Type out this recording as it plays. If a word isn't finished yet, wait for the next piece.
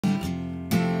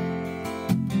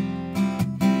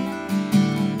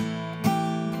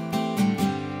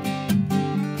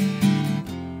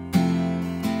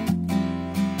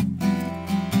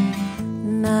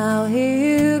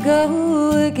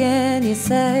again. You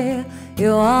say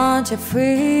you want your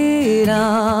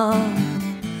freedom.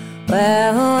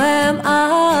 Where am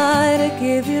I to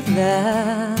give you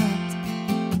that?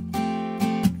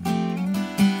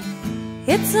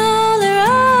 It's only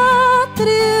right that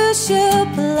you should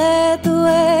play it the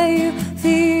way you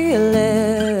feel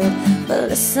it. But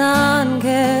listen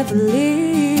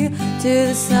carefully to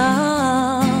the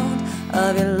sound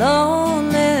of your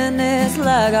loneliness,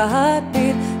 like a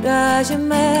heartbeat drives you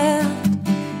mad,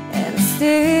 and the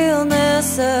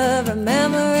stillness of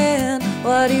remembering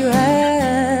what you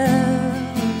have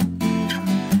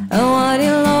and what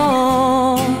you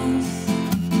lost.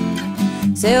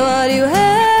 Say what you have.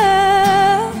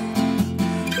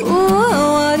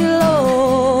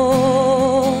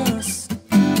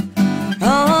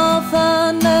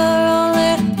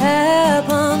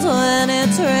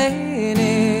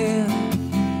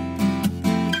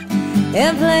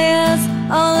 And players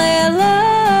only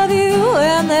love you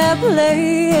when they're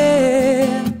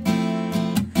playing.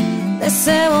 They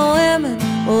say, well, women,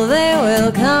 well, they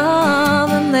will come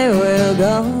and they will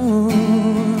go.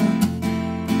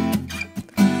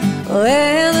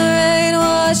 When the rain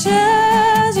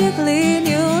washes you clean,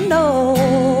 you know.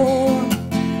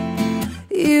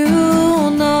 You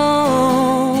know.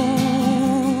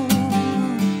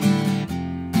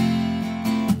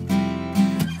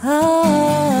 Oh.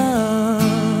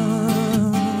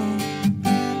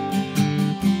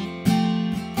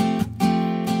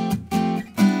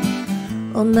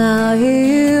 Well, now here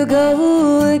you go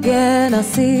again. I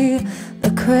see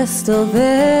the crystal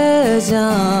visions.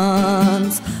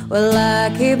 Well,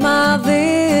 I keep my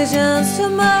visions to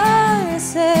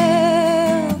myself.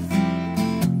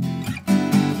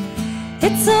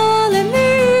 It's only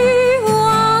me who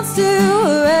wants to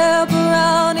wrap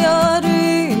around your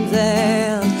dreams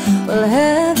and will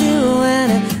have you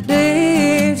any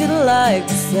dreams you'd like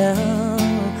to sell.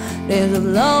 Dreams of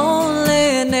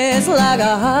loneliness, like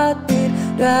a heartbeat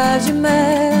drives you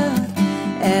mad,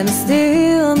 and the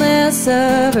stillness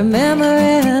of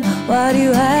remembering what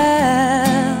you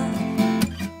have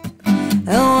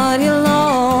and what you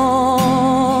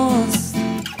lost.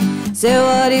 Say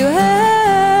what you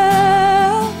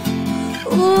have,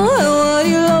 ooh, and what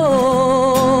you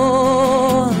lost.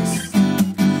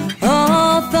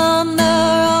 Oh, thunder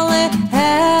only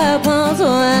happens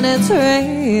when it's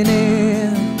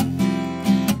raining,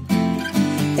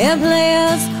 and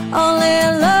players only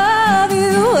love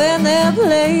you when they're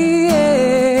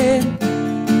playing.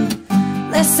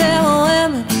 They say, well,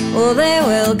 women, well, they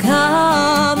will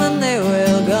come and they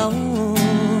will go.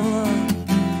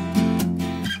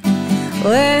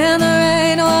 When the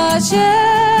rain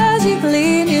washes you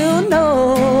clean, you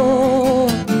know.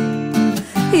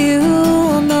 You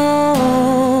know.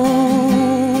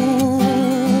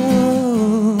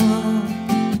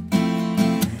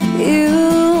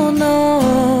 You know.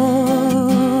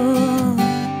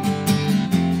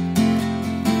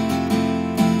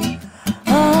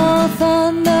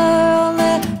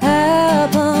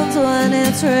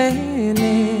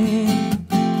 Raining,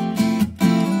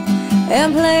 and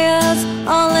players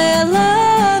only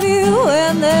love you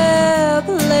when they're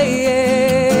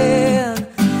playing.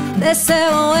 They say,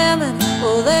 well, women,